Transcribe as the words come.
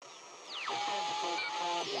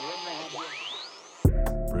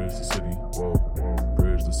Bridge the city, whoa.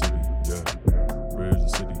 Bridge the city, yeah. Bridge the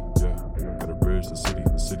city, yeah. Gotta bridge the city.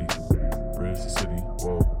 Bridge the city,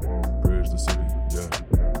 whoa. Bridge the city, yeah.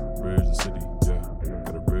 Bridge the city, yeah.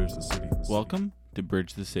 Gotta bridge the city. Welcome to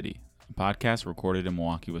Bridge the City, a podcast recorded in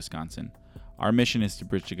Milwaukee, Wisconsin. Our mission is to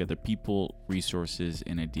bridge together people, resources,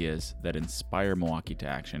 and ideas that inspire Milwaukee to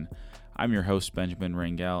action. I'm your host, Benjamin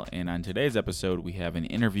Rangel, and on today's episode, we have an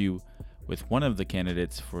interview with one of the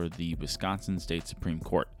candidates for the Wisconsin State Supreme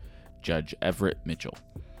Court, Judge Everett Mitchell.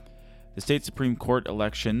 The State Supreme Court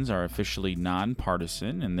elections are officially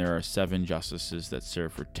nonpartisan, and there are 7 justices that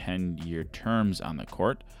serve for 10-year terms on the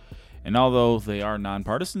court. And although they are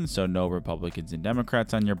nonpartisan, so no Republicans and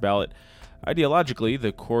Democrats on your ballot, ideologically,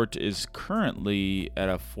 the court is currently at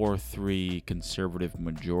a 4-3 conservative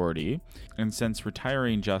majority. And since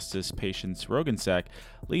retiring Justice Patience Roggensack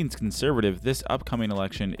leans conservative, this upcoming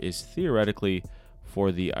election is theoretically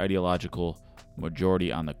for the ideological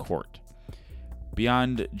majority on the court.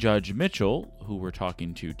 Beyond Judge Mitchell, who we're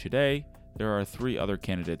talking to today, there are 3 other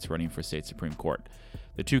candidates running for State Supreme Court.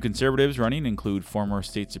 The 2 conservatives running include former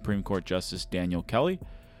State Supreme Court Justice Daniel Kelly,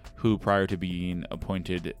 who prior to being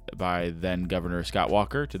appointed by then Governor Scott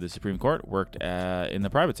Walker to the Supreme Court, worked in the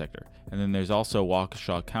private sector. And then there's also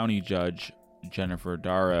Waukesha County Judge Jennifer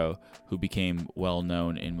Darrow, who became well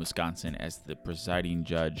known in Wisconsin as the presiding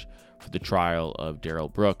judge for the trial of Darrell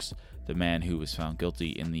Brooks, the man who was found guilty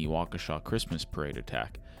in the Waukesha Christmas parade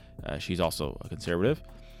attack. She's also a conservative.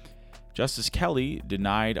 Justice Kelly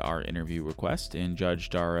denied our interview request, and Judge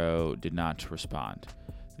Darrow did not respond.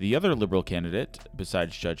 The other liberal candidate,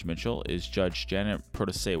 besides Judge Mitchell, is Judge Janet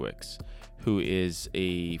Protasiewicz, who is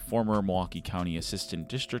a former Milwaukee County Assistant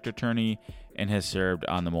District Attorney and has served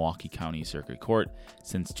on the Milwaukee County Circuit Court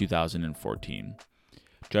since 2014.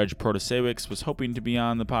 Judge Protasiewicz was hoping to be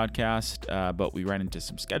on the podcast, but we ran into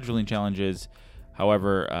some scheduling challenges.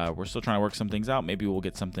 However, we're still trying to work some things out. Maybe we'll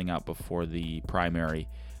get something out before the primary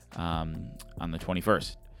on the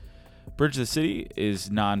 21st. Bridge the City is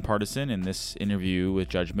nonpartisan, and this interview with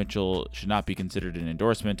Judge Mitchell should not be considered an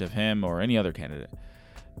endorsement of him or any other candidate.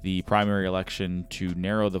 The primary election to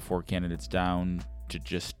narrow the 4 candidates down to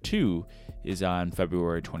just 2 is on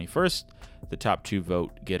February 21st. The top 2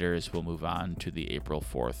 vote getters will move on to the April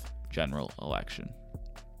 4th general election.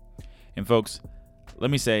 And folks, let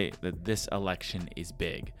me say that this election is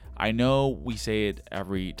big. I know we say it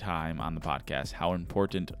every time on the podcast, how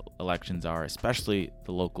important elections are, especially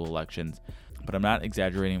the local elections, but I'm not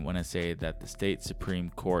exaggerating when I say that the State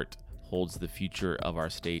Supreme Court holds the future of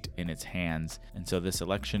our state in its hands, and so this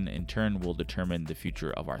election in turn will determine the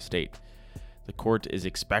future of our state. The court is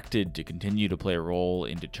expected to continue to play a role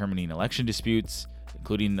in determining election disputes,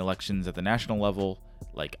 including elections at the national level,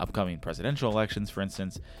 like upcoming presidential elections, for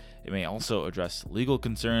instance. It may also address legal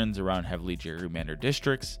concerns around heavily gerrymandered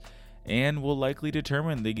districts, and will likely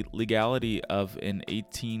determine the legality of an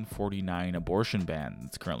 1849 abortion ban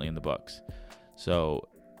that's currently in the books. So,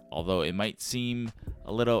 although it might seem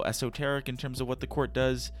a little esoteric in terms of what the court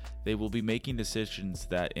does, they will be making decisions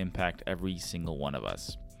that impact every single one of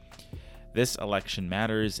us. This election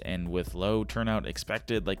matters, and with low turnout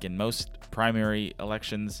expected, like in most primary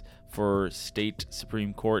elections for state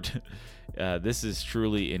Supreme Court, this is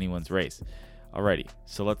truly anyone's race. Alrighty,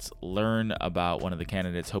 so let's learn about one of the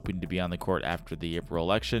candidates hoping to be on the court after the April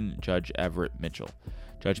election, Judge Everett Mitchell.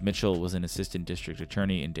 Judge Mitchell was an assistant district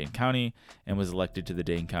attorney in Dane County and was elected to the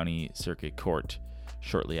Dane County Circuit Court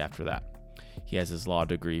shortly after that. He has his law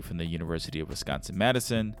degree from the University of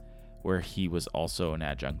Wisconsin-Madison, where he was also an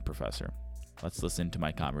adjunct professor. Let's listen to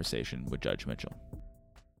my conversation with Judge Mitchell.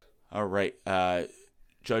 All right.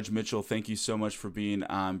 Judge Mitchell, thank you so much for being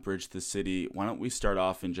on Bridge the City. Why don't we start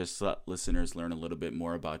off and just let listeners learn a little bit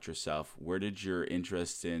more about yourself? Where did your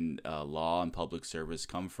interest in law and public service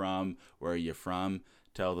come from? Where are you from?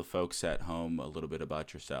 Tell the folks at home a little bit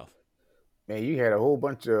about yourself. Man, you had a whole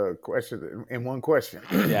bunch of questions in one question.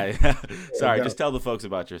 Yeah. Sorry, just tell the folks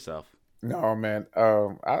about yourself. No, man.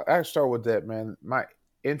 I start with that, man. My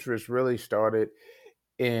interest really started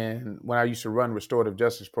when I used to run restorative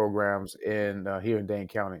justice programs here in Dane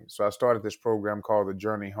County. So I started this program called The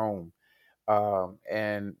Journey Home.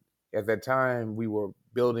 And at that time, we were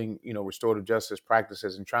building, restorative justice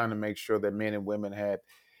practices and trying to make sure that men and women had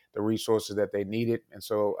the resources that they needed. And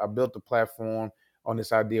so I built the platform on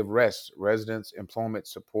this idea of REST: residence, employment,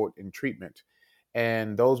 support, and treatment.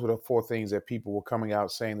 And those were the 4 things that people were coming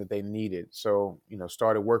out saying that they needed. So,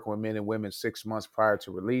 started working with men and women 6 months prior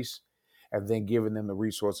to release, and then giving them the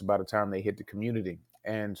resources by the time they hit the community.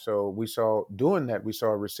 And so we saw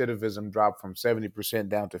recidivism drop from 70%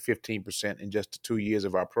 down to 15% in just the 2 years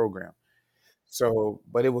of our program. So,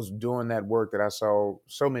 but it was doing that work that I saw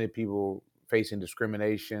so many people facing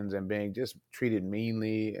discriminations and being just treated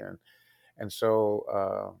meanly, and so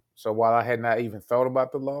while I had not even thought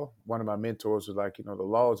about the law, one of my mentors was like, the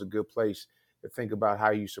law is a good place to think about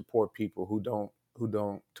how you support people who don't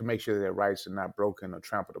to make sure that their rights are not broken or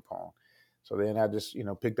trampled upon. So then I just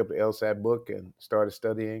picked up the LSAT book and started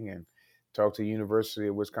studying and talked to University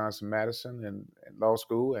of Wisconsin Madison and law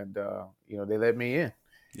school, and they let me in,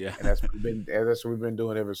 Yeah. and that's what we've been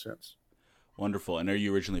doing ever since. Wonderful. And are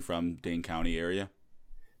you originally from Dane County area?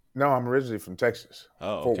 No, I'm originally from Texas,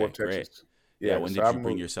 Oh, Fort okay, Worth, great. Texas. Yeah, Yeah, when so did I you bring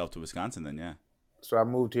moved. yourself to Wisconsin then? Yeah. So I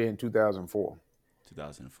moved here in 2004.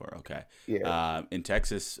 2004. Okay. Yeah. In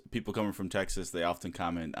Texas, people coming from Texas, they often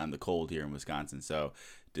comment on the cold here in Wisconsin. So,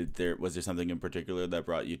 was there something in particular that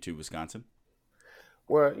brought you to Wisconsin?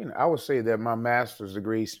 Well, I would say that my master's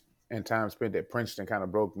degrees and time spent at Princeton kind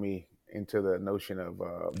of broke me into the notion of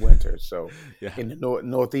winter. So Yeah. in the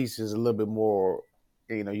Northeast is a little bit more,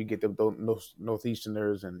 you get those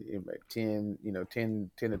Northeasterners and like 10,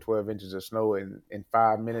 10 to 12 inches of snow in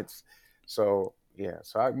 5 minutes. So, yeah.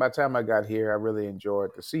 So by the time I got here, I really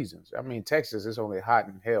enjoyed the seasons. I mean, Texas is only hot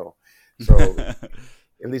in hell. So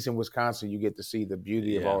at least in Wisconsin, you get to see the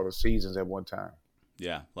beauty of Yeah. all the seasons at one time.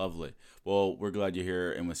 Yeah, lovely. Well, we're glad you're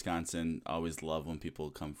here in Wisconsin. Always love when people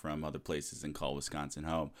come from other places and call Wisconsin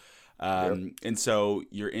home. Yep. And so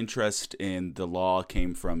your interest in the law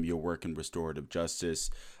came from your work in restorative justice,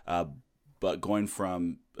 uh, but going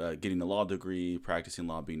from getting a law degree, practicing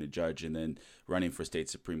law, being a judge, and then running for state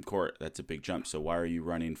Supreme Court, that's a big jump. So why are you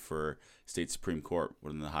running for state Supreme Court,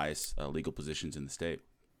 one of the highest legal positions in the state?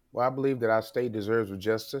 Well, I believe that our state deserves a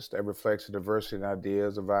justice that reflects the diversity and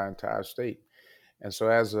ideas of our entire state. And so,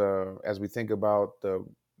 as we think about the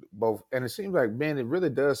both, and it seems like, Ben, it really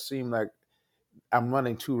does seem like I'm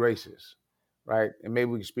running two races, right? And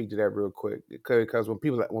maybe we can speak to that real quick, because when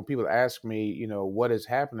people ask me, what is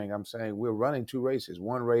happening, I'm saying we're running two races.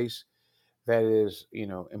 One race that is,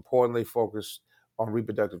 importantly focused on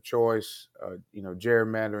reproductive choice,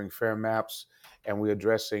 gerrymandering, fair maps, and we're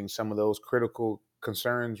addressing some of those critical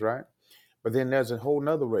concerns, right? But then there's a whole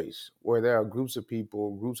nother race where there are groups of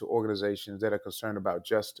people, groups of organizations that are concerned about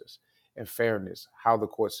justice and fairness, how the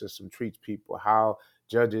court system treats people, how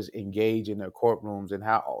judges engage in their courtrooms, and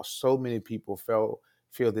how so many people feel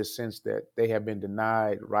this sense that they have been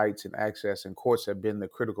denied rights and access, and courts have been the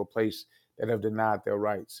critical place that have denied their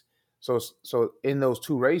rights. So in those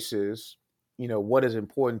two races, what is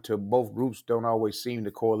important to both groups don't always seem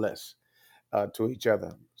to coalesce to each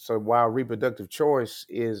other. So while reproductive choice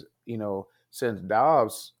is, since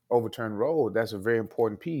Dobbs overturned Roe, that's a very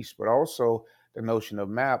important piece, but also the notion of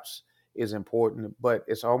maps is important. But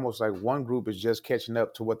it's almost like one group is just catching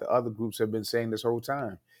up to what the other groups have been saying this whole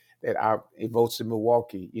time. That our votes in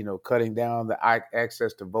Milwaukee, cutting down the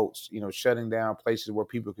access to votes, shutting down places where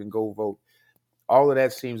people can go vote. All of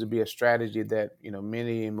that seems to be a strategy that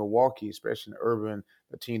many in Milwaukee, especially in urban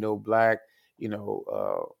Latino, Black,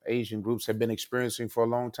 Asian groups have been experiencing for a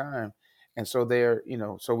long time, and so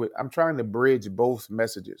I'm trying to bridge both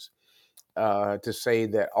messages to say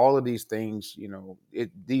that all of these things,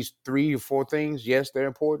 these 3 or 4 things, yes, they're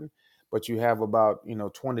important, but you have about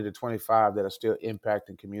 20 to 25 that are still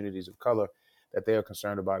impacting communities of color that they are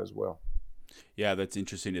concerned about as well. Yeah, that's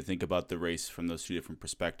interesting to think about the race from those two different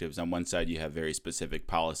perspectives. On one side, you have very specific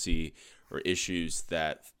policy or issues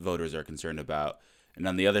that voters are concerned about. And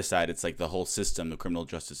on the other side, it's like the whole system, the criminal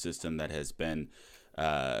justice system that has been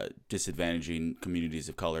disadvantaging communities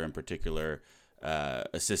of color in particular,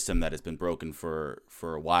 a system that has been broken for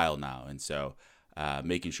a while now. And so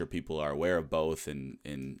making sure people are aware of both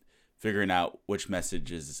and figuring out which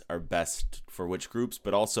messages are best for which groups,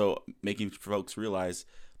 but also making folks realize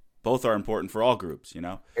both are important for all groups,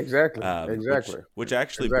 Exactly. which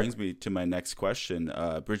actually brings Exactly. me to my next question.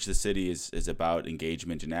 Bridge the City is about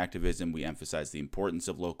engagement and activism. We emphasize the importance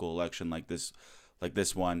of local election like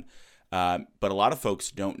this one, but a lot of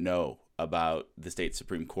folks don't know about the state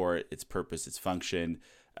Supreme Court, its purpose, its function.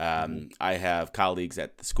 Hmm. I have colleagues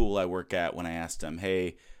at the school I work at. When I asked them,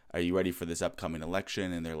 "Hey, are you ready for this upcoming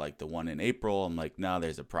election?" And they're like, "The one in April." I'm like, "No,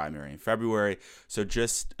 there's a primary in February." So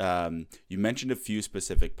just you mentioned a few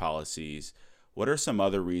specific policies. What are some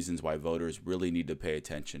other reasons why voters really need to pay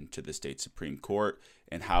attention to the state Supreme Court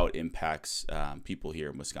and how it impacts people here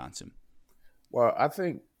in Wisconsin? Well, I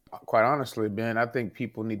think, quite honestly, Ben, I think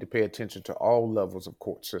people need to pay attention to all levels of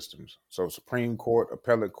court systems. So, Supreme Court,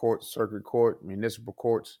 appellate court, circuit court, municipal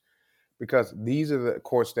courts, because these are the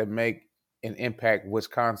courts that make and impact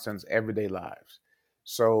Wisconsin's everyday lives.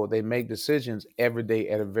 So they make decisions every day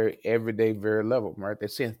at a very everyday, very level, right? They're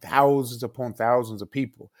seeing thousands upon thousands of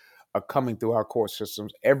people are coming through our court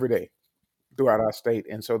systems every day throughout our state.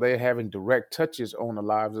 And so they're having direct touches on the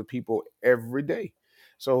lives of people every day.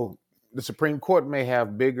 So the Supreme Court may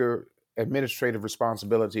have bigger administrative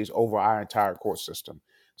responsibilities over our entire court system.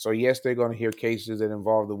 So, yes, they're going to hear cases that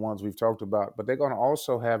involve the ones we've talked about, but they're going to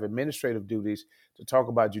also have administrative duties to talk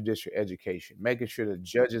about judicial education, making sure that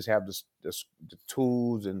judges have the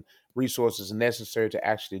tools and resources necessary to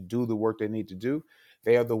actually do the work they need to do.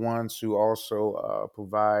 They are the ones who also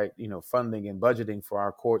provide, funding and budgeting for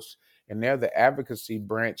our courts, and they're the advocacy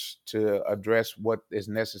branch to address what is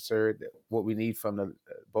necessary, what we need from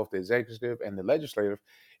both the executive and the legislative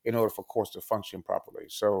in order for courts to function properly.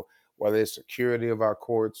 So whether it's security of our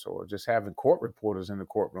courts or just having court reporters in the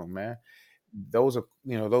courtroom, man, those are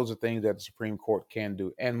things that the Supreme Court can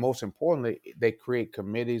do. And most importantly, they create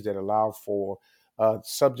committees that allow for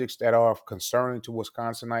subjects that are concerning to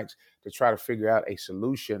Wisconsinites to try to figure out a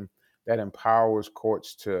solution that empowers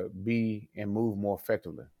courts to be and move more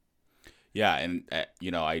effectively. Yeah, and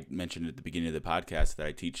I mentioned at the beginning of the podcast that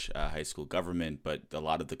I teach high school government, but a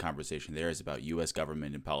lot of the conversation there is about U.S.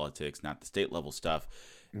 government and politics, not the state level stuff.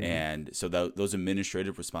 Mm-hmm. And so those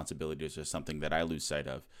administrative responsibilities are something that I lose sight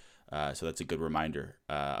of. So that's a good reminder.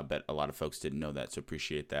 I bet a lot of folks didn't know that, so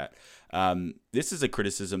appreciate that. This is a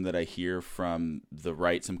criticism that I hear from the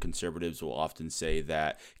right. Some conservatives will often say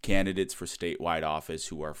that candidates for statewide office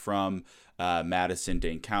who are from Madison,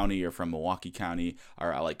 Dane County, or from Milwaukee County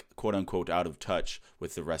are like quote unquote out of touch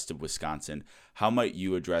with the rest of Wisconsin. How might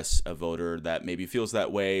you address a voter that maybe feels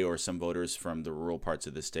that way, or some voters from the rural parts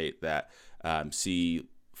of the state that see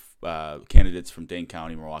candidates from Dane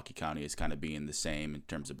County, Milwaukee County as kind of being the same in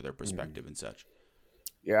terms of their perspective and such?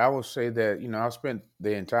 Yeah, I will say that, I spent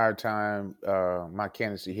the entire time my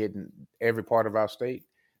candidacy hitting every part of our state.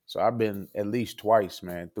 So I've been at least twice,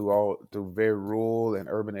 man, through very rural and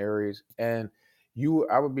urban areas. And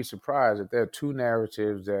I would be surprised if there are two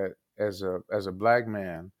narratives that as a black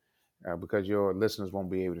man, because your listeners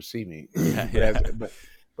won't be able to see me,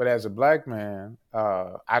 but as a black man,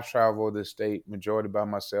 I travel this state majority by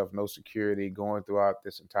myself, no security, going throughout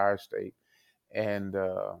this entire state, and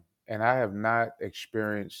I have not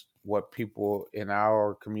experienced what people in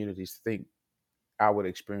our communities think I would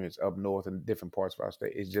experience up north in different parts of our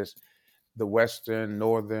state. It's just the western,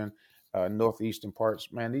 northern, northeastern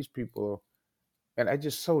parts. Man, these people, and they're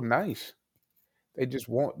just so nice. They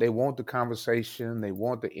want the conversation, they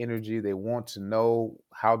want the energy, they want to know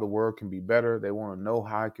how the world can be better, they want to know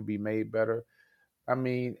how it can be made better. I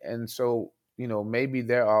mean, and so, maybe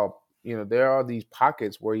there are these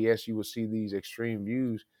pockets where yes, you will see these extreme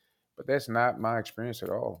views, but that's not my experience at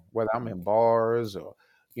all. Whether I'm in bars or,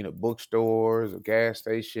 bookstores or gas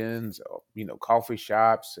stations or, coffee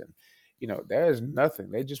shops, and, there's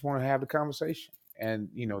nothing. They just want to have the conversation. And,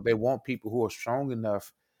 they want people who are strong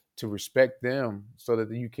enough to respect them so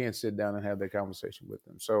that you can sit down and have that conversation with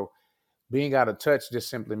them. So being out of touch just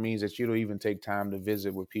simply means that you don't even take time to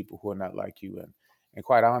visit with people who are not like you. And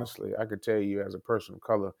quite honestly, I could tell you as a person of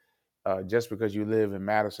color, just because you live in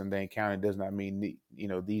Madison, Dane County, does not mean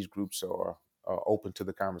these groups are open to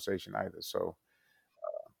the conversation either. So,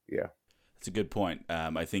 yeah. That's a good point.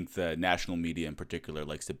 I think the national media in particular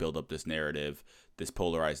likes to build up this narrative, this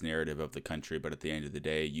polarized narrative of the country. But at the end of the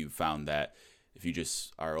day, you found that if you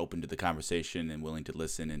just are open to the conversation and willing to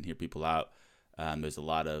listen and hear people out, there's a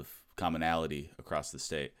lot of commonality across the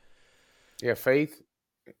state. Yeah, faith.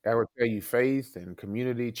 I would tell you faith and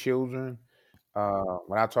community, children.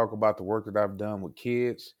 When I talk about the work that I've done with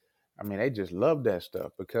kids, I mean, they just love that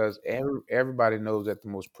stuff because everybody knows that the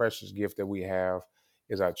most precious gift that we have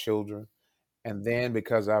is our children. And then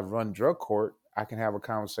because I've run drug court, I can have a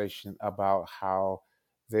conversation about how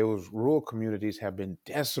those rural communities have been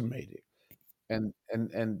decimated and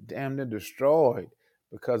damn near destroyed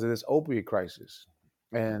because of this opioid crisis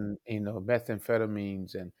and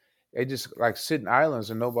methamphetamines, and they just like sitting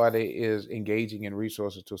islands and nobody is engaging in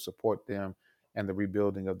resources to support them and the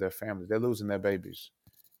rebuilding of their families. They're losing their babies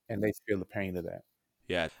and they feel the pain of that.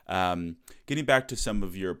 Yeah. Getting back to some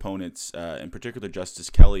of your opponents, in particular, Justice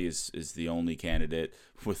Kelly is the only candidate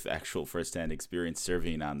with actual firsthand experience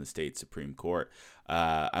serving on the state Supreme Court.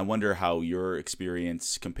 I wonder how your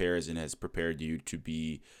experience compares and has prepared you to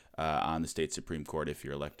be on the state Supreme Court if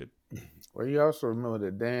you're elected. Well, you also remember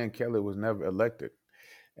that Dan Kelly was never elected.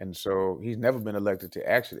 And so he's never been elected to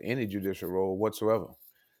actually any judicial role whatsoever.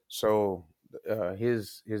 So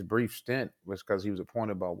his brief stint was because he was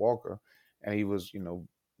appointed by Walker, and he was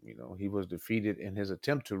he was defeated in his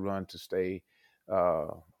attempt to run to stay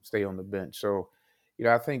on the bench. So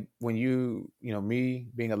I think when me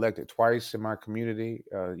being elected twice in my community,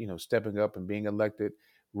 stepping up and being elected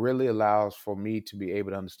really allows for me to be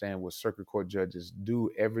able to understand what circuit court judges do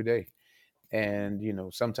every day. And,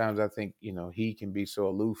 sometimes I think, he can be so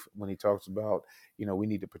aloof when he talks about, we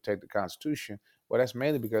need to protect the Constitution. Well, that's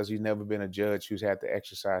mainly because he's never been a judge who's had to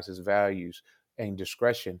exercise his values and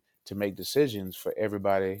discretion to make decisions for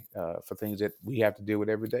everybody, for things that we have to deal with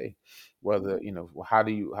every day. Whether,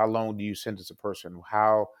 how long do you sentence a person?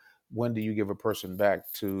 When do you give a person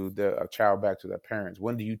a child back to their parents?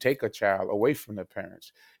 When do you take a child away from their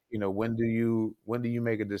parents? When do you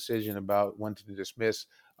make a decision about when to dismiss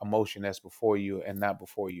a motion that's before you and not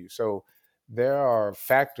before you? So there are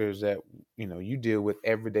factors that you deal with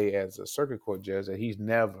every day as a circuit court judge that he's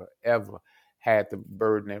never ever had the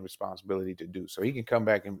burden and responsibility to do. So he can come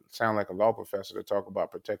back and sound like a law professor to talk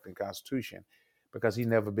about protecting the Constitution because he's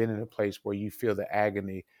never been in a place where you feel the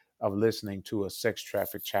agony of listening to a sex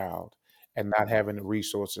trafficked child and not having the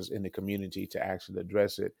resources in the community to actually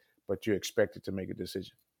address it, but you're expected to make a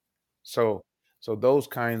decision. So, so those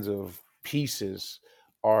kinds of pieces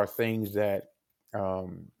are things that,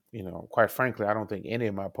 quite frankly, I don't think any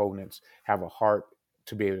of my opponents have a heart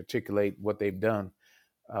to be able to articulate what they've done.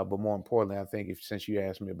 But more importantly, I think since you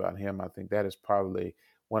asked me about him, I think that is probably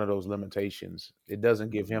one of those limitations. It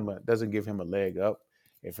doesn't give him a leg up.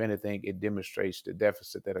 If anything, it demonstrates the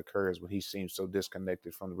deficit that occurs when he seems so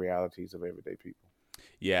disconnected from the realities of everyday people.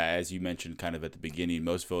 Yeah, as you mentioned kind of at the beginning,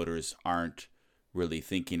 most voters aren't really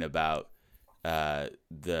thinking about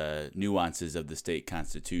the nuances of the state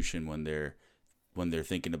constitution when they're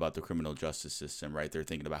thinking about the criminal justice system, right? They're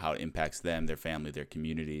thinking about how it impacts them, their family, their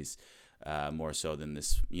communities, more so than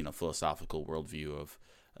this, philosophical worldview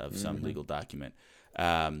of some legal document.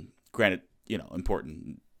 Granted,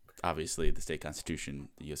 important. Obviously, the state constitution,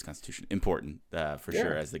 the U.S. Constitution, important for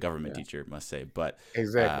sure, Yeah, as the government yeah, teacher must say. But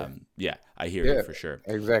exactly. yeah, I hear you Yeah, for sure.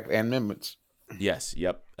 exactly. And amendments. Yes,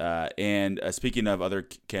 yep. And speaking of other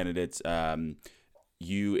candidates,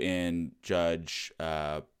 you and Judge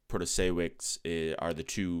Protasewicz are the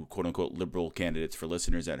two "quote unquote" liberal candidates. For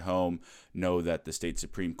listeners at home, know that the state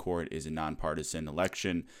Supreme Court is a nonpartisan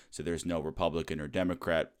election, so there's no Republican or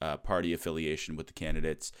Democrat party affiliation with the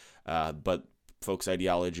candidates, but folks'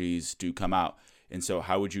 ideologies do come out. And so,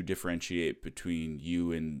 how would you differentiate between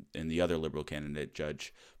you and the other liberal candidate,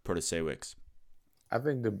 Judge Protasewicz? I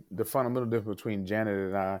think the fundamental difference between Janet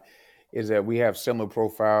and I is that we have similar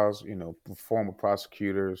profiles, former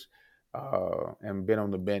prosecutors, and been on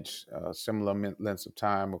the bench similar lengths of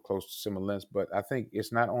time or close to similar lengths. But I think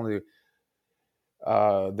it's not only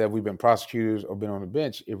that we've been prosecutors or been on the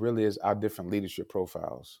bench, it really is our different leadership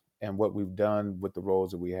profiles and what we've done with the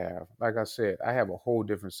roles that we have. Like I said, I have a whole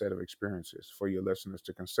different set of experiences for your listeners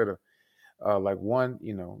to consider. Like one,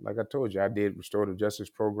 like I told you, I did restorative justice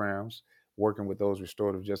programs. Working with those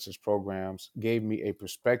restorative justice programs gave me a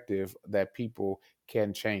perspective that people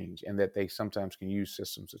can change and that they sometimes can use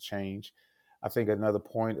systems to change. I think another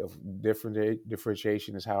point of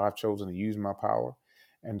differentiation is how I've chosen to use my power.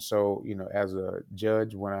 And so, as a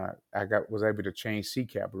judge, when was able to change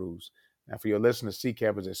CCAP rules. Now, for your listeners,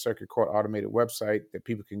 CCAP is a circuit court automated website that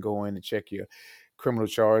people can go in and check your criminal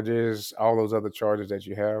charges, all those other charges that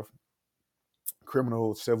you have,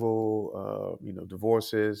 criminal, civil,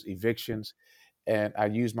 divorces, evictions, and I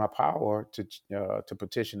use my power to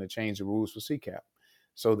petition to change the rules for CCAP,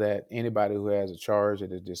 so that anybody who has a charge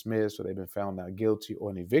that is dismissed or they've been found not guilty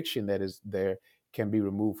or an eviction that is there can be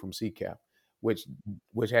removed from CCAP, which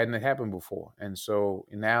hadn't happened before. And so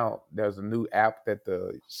now there's a new app that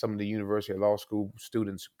some of the University of Law School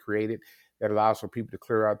students created that allows for people to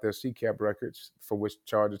clear out their CCAP records for which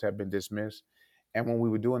charges have been dismissed. And when we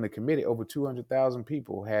were doing the committee, over 200,000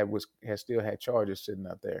 people had still had charges sitting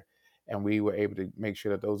out there, and we were able to make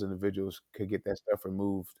sure that those individuals could get that stuff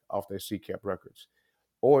removed off their CCAP records.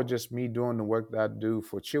 Or just me doing the work that I do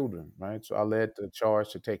for children, right? So I led the charge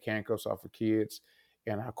to take handcuffs off of kids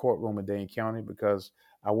in our courtroom in Dane County because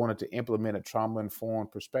I wanted to implement a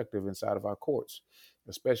trauma-informed perspective inside of our courts,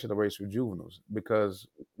 especially the race for juveniles, because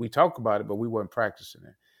we talk about it, but we weren't practicing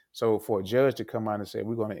it. So for a judge to come out and say,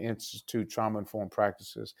 we're going to institute trauma-informed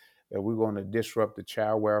practices, that we're going to disrupt the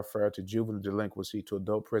child welfare to juvenile delinquency to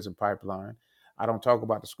adult prison pipeline. I don't talk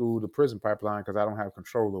about the school to prison pipeline because I don't have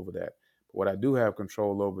control over that. But what I do have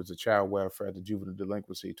control over is the child welfare to juvenile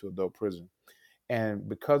delinquency to adult prison. And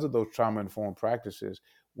because of those trauma informed practices,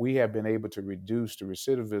 we have been able to reduce the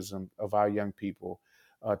recidivism of our young people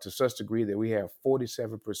to such degree that we have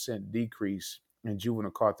 47% decrease in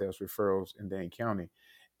juvenile court referrals in Dane County.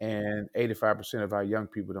 And 85% of our young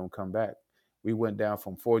people don't come back. We went down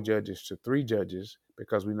from 4 judges to 3 judges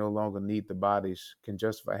because we no longer need the bodies, can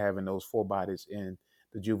justify having those 4 bodies in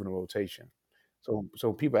the juvenile rotation.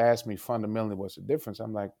 So people ask me fundamentally what's the difference.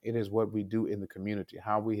 I'm like, it is what we do in the community,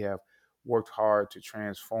 how we have worked hard to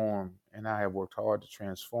transform, and I have worked hard to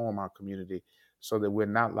transform our community so that we're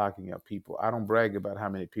not locking up people. I don't brag about how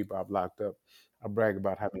many people I've locked up. I brag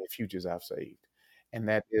about how many futures I've saved. And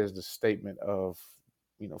that is the statement of,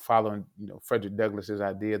 following, Frederick Douglass's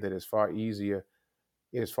idea that it is far easier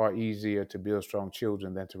to build strong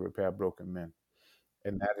children than to repair broken men.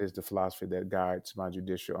 And that is the philosophy that guides my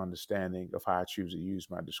judicial understanding of how I choose to use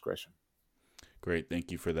my discretion. Great,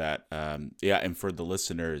 thank you for that. Yeah, and for the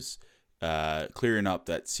listeners, clearing up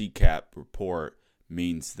that CCAP report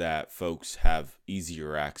means that folks have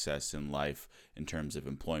easier access in life in terms of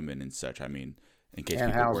employment and such. I mean, in case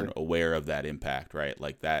And people housing. weren't aware of that impact, right?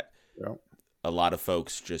 Like that, Yep. a lot of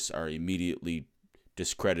folks just are immediately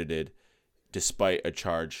discredited despite a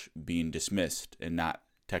charge being dismissed and not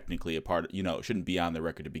technically a part, it shouldn't be on the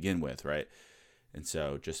record to begin with, right? And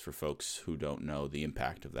so just for folks who don't know the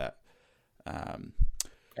impact of that. Um,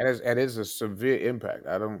 And it's a severe impact.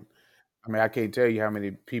 I mean, I can't tell you how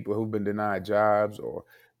many people who've been denied jobs or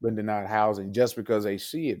been denied housing just because they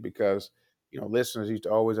see it. Because, listeners used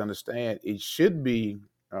to always understand it should be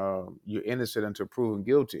you're innocent until proven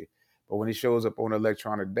guilty. But when it shows up on an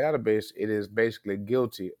electronic database, it is basically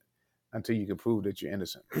guilty until you can prove that you're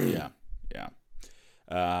innocent. yeah, yeah.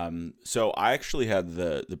 So I actually had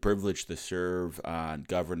the privilege to serve on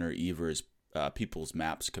Governor Evers' People's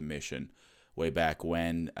Maps Commission way back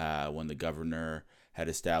when the governor had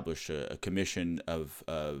established a commission of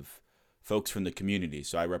folks from the community.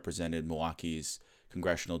 So I represented Milwaukee's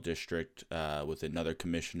congressional district with another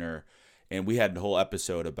commissioner. And we had a whole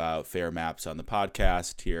episode about fair maps on the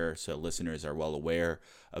podcast here, so listeners are well aware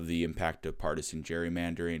of the impact of partisan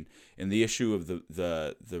gerrymandering. And the issue of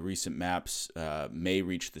the recent maps may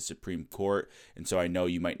reach the Supreme Court, and so I know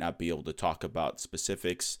you might not be able to talk about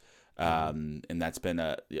specifics. And that's been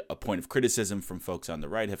a point of criticism from folks on the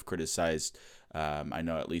right have criticized. I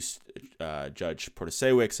know at least Judge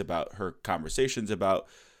Protasewicz about her conversations about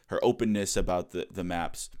her openness about the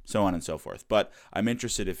maps, so on and so forth. But I'm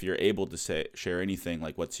interested if you're able to share anything,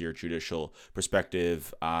 like what's your judicial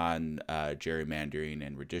perspective on gerrymandering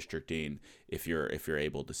and redistricting, if you're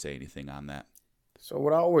able to say anything on that. So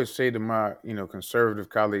what I always say to my, conservative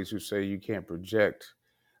colleagues who say you can't project,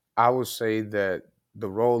 I would say that the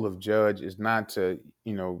role of judge is not to,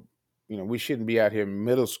 we shouldn't be out here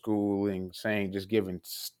middle schooling saying just giving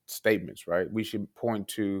statements, right? We should point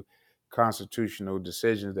to constitutional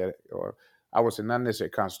decisions that, or I would say not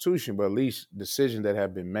necessarily constitution, but at least decisions that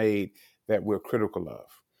have been made that we're critical of.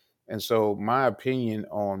 And so my opinion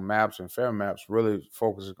on maps and fair maps really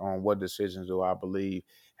focuses on what decisions do I believe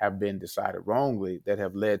have been decided wrongly that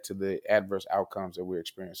have led to the adverse outcomes that we're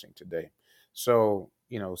experiencing today. So,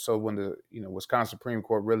 so when the, Wisconsin Supreme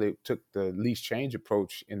Court really took the least change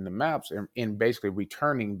approach in the maps and in basically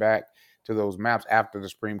returning back to those maps after the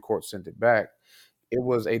Supreme Court sent it back, it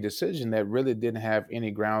was a decision that really didn't have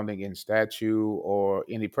any grounding in statute or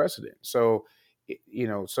any precedent. So,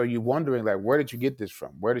 so you're wondering, like, where did you get this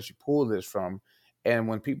from? Where did you pull this from? And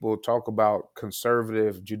when people talk about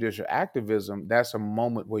conservative judicial activism, that's a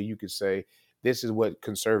moment where you could say, this is what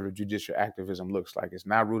conservative judicial activism looks like. It's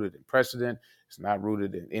not rooted in precedent. It's not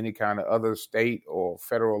rooted in any kind of other state or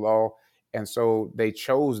federal law. And so they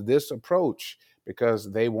chose this approach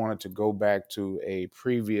because they wanted to go back to a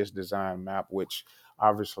previous design map, which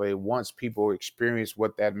obviously once people experienced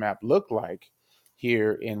what that map looked like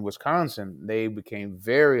here in Wisconsin, they became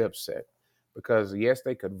very upset because yes,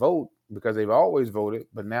 they could vote because they've always voted,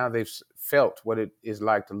 but now they've felt what it is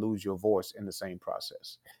like to lose your voice in the same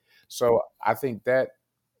process. So I think that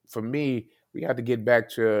for me, we have to get back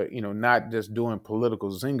to, not just doing political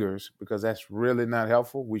zingers because that's really not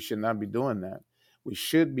helpful. We should not be doing that. We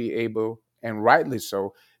should be able, and rightly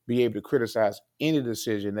so, be able to criticize any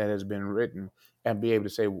decision that has been written and be able to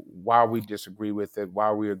say why we disagree with it,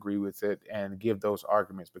 why we agree with it, and give those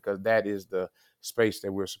arguments because that is the space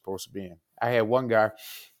that we're supposed to be in. I had one guy,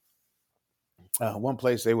 one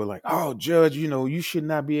place they were like, "Oh, judge, you should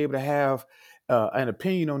not be able to have an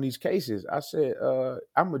opinion on these cases." I said,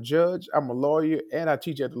 "I'm a judge, I'm a lawyer, and I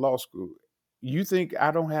teach at the law school. You think I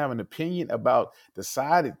don't have an opinion about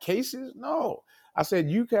decided cases? No." I said,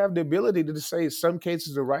 "You have the ability to say some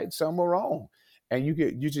cases are right, some are wrong, and you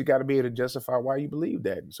just got to be able to justify why you believe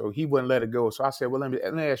that." And so he wouldn't let it go. So I said, "Well, let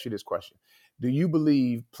me ask you this question: do you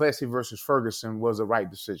believe Plessy versus Ferguson was a right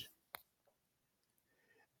decision?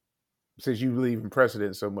 Since you believe in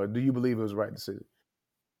precedent so much, do you believe it was the right decision?"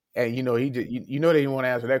 And he just, they didn't want to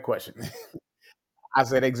answer that question. I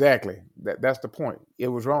said, exactly. That's the point. It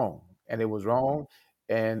was wrong. And it was wrong.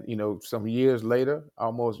 And some years later,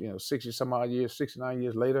 almost 60 some odd years, 69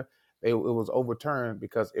 years later, it was overturned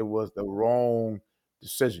because it was the wrong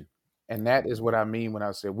decision. And that is what I mean when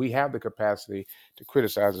I say we have the capacity to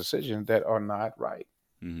criticize decisions that are not right.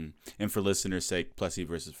 Mm-hmm. And for listeners' sake, Plessy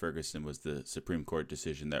versus Ferguson was the Supreme Court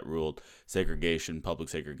decision that ruled segregation, public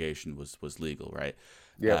segregation, was legal, right?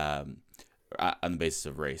 Yeah. On the basis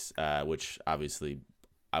of race, which obviously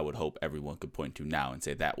I would hope everyone could point to now and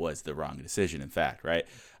say that was the wrong decision, in fact, right?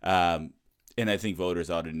 And I think voters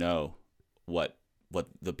ought to know what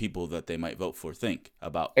the people that they might vote for think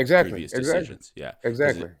about previous decisions. Yeah,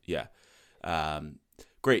 exactly.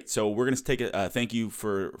 Great. So we're going to take a thank you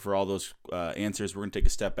for all those answers. We're going to take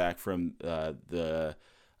a step back from the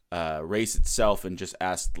race itself and just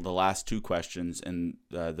ask the last two questions. And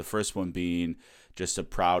the first one being just a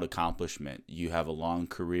proud accomplishment. You have a long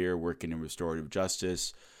career working in restorative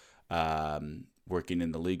justice, working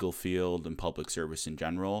in the legal field and public service in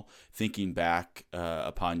general. Thinking back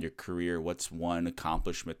upon your career, what's one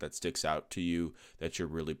accomplishment that sticks out to you that you're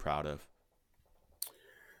really proud of?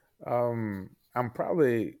 I'm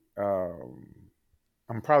probably proud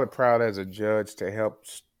as a judge to help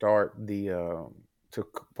start to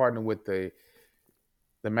partner with the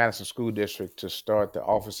Madison School District to start the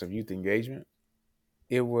Office of Youth Engagement.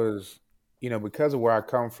 It was, because of where I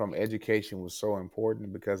come from, education was so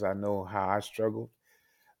important because I know how I struggled.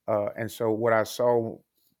 And so what I saw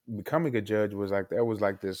becoming a judge was like there was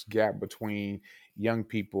like this gap between young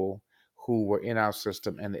people who were in our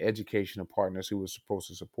system and the educational partners who were supposed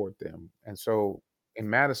to support them. And so in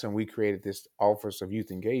Madison, we created this Office of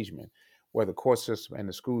Youth Engagement where the court system and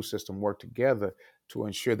the school system work together to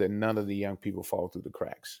ensure that none of the young people fall through the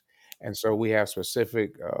cracks. And so we have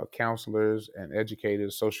specific counselors and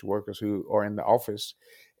educators, social workers who are in the office,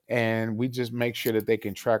 and we just make sure that they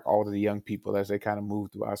can track all of the young people as they kind of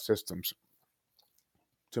move through our systems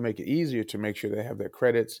to make it easier to make sure they have their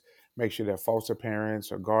credits, make sure they're foster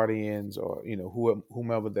parents or guardians or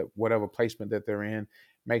whomever that whatever placement that they're in,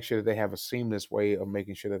 make sure that they have a seamless way of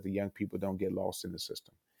making sure that the young people don't get lost in the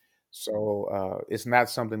system. So it's not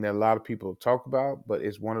something that a lot of people talk about, but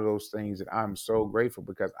it's one of those things that I'm so grateful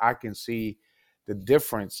because I can see the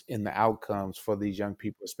difference in the outcomes for these young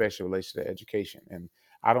people, especially related to education. And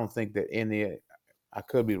I don't think that I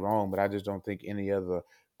could be wrong, but I just don't think any other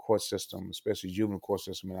court system, especially juvenile court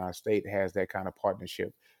system in our state, has that kind of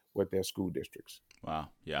partnership with their school districts. Wow.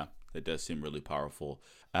 Yeah, that does seem really powerful.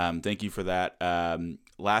 Thank you for that.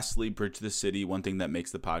 Lastly, Bridge the City, one thing that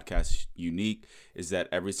makes the podcast unique is that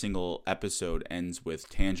every single episode ends with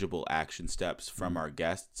tangible action steps from our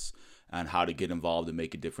guests on how to get involved and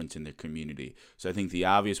make a difference in their community. So I think the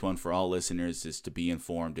obvious one for all listeners is to be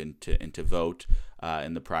informed and to vote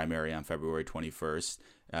in the primary on February 21st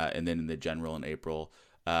and then in the general in April.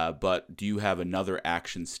 But do you have another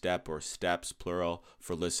action step or steps, plural,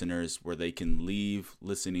 for listeners where they can leave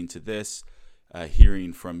listening to this,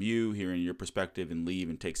 hearing from you, hearing your perspective, and leave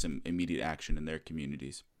and take some immediate action in their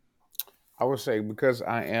communities? I would say because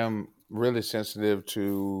I am really sensitive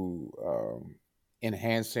to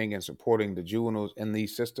enhancing and supporting the juveniles in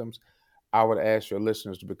these systems, I would ask your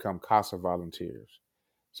listeners to become CASA volunteers.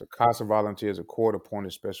 So CASA volunteers are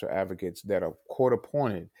court-appointed special advocates that are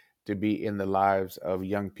court-appointed to be in the lives of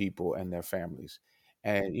young people and their families.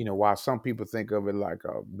 And, while some people think of it like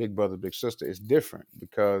a big brother, big sister, it's different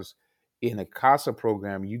because in a CASA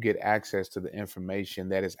program, you get access to the information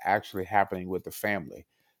that is actually happening with the family.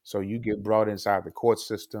 So you get brought inside the court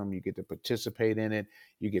system, you get to participate in it,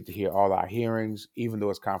 you get to hear all our hearings, even though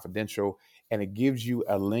it's confidential, and it gives you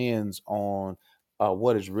a lens on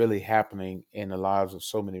what is really happening in the lives of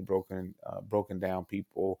so many broken down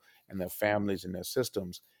people and their families and their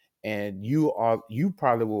systems. And you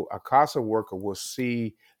probably will, a CASA worker will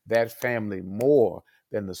see that family more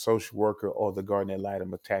than the social worker or the guardian ad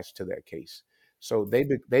litem attached to that case. So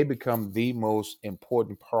they become the most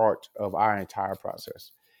important part of our entire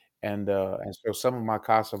process. And so some of my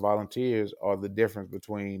CASA volunteers are the difference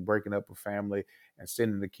between breaking up a family and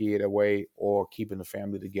sending the kid away or keeping the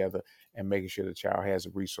family together and making sure the child has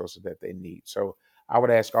the resources that they need. So I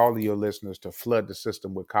would ask all of your listeners to flood the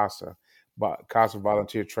system with CASA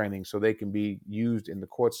volunteer training so they can be used in the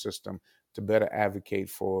court system to better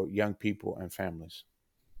advocate for young people and families.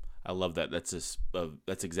 I love that. That's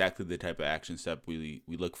exactly the type of action step we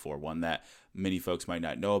look for. One that many folks might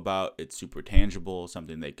not know about. It's super tangible,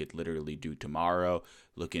 something they could literally do tomorrow.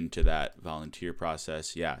 Look into that volunteer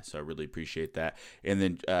process. Yeah, so I really appreciate that. And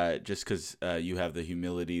then just because you have the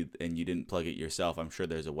humility and you didn't plug it yourself, I'm sure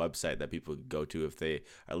there's a website that people could go to if they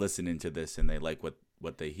are listening to this and they like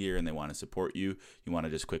what they hear and they want to support you. You want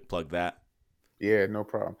to just quick plug that? Yeah, no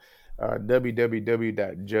problem.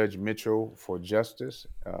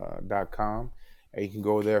 www.judgemitchellforjustice.com. And you can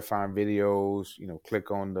go there, find videos,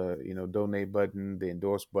 click on the, donate button, the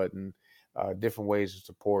endorse button, different ways to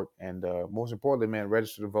support. And most importantly, man,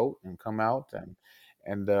 register to vote and come out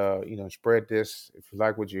and spread this. If you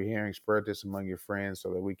like what you're hearing, spread this among your friends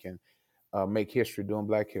so that we can make history doing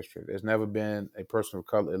Black history. There's never been a person of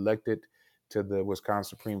color elected to the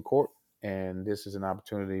Wisconsin Supreme Court, and this is an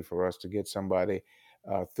opportunity for us to get somebody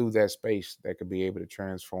through that space that could be able to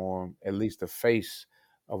transform at least the face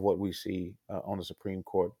of what we see on the Supreme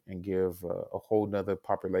Court and give a whole nother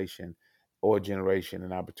population or generation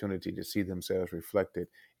an opportunity to see themselves reflected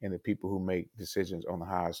in the people who make decisions on the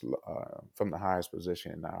highest from the highest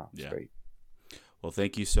position in our state. Well,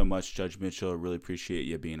 thank you so much, Judge Mitchell. I really appreciate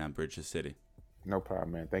you being on Bridge the City. No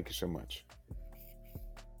problem, man. Thank you so much.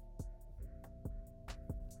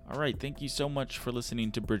 All right. Thank you so much for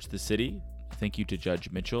listening to Bridge the City. Thank you to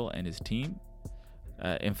Judge Mitchell and his team.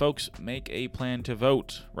 And folks, make a plan to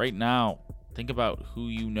vote right now. Think about who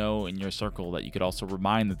you know in your circle that you could also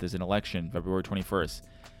remind that there's an election February 21st.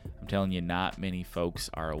 I'm telling you, not many folks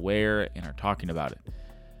are aware and are talking about it.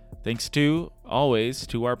 Thanks always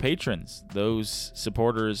to our patrons, those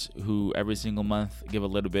supporters who every single month give a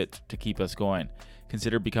little bit to keep us going.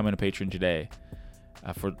 Consider becoming a patron today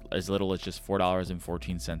for as little as just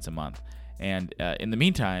 $4.14 a month. And in the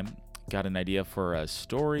meantime, got an idea for a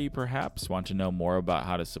story perhaps? Want to know more about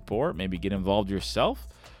how to support? Maybe get involved yourself?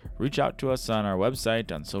 Reach out to us on our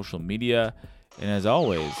website, on social media. And as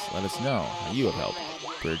always, let us know how you have helped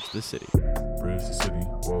Bridge the City. Bridge the city,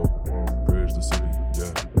 whoa.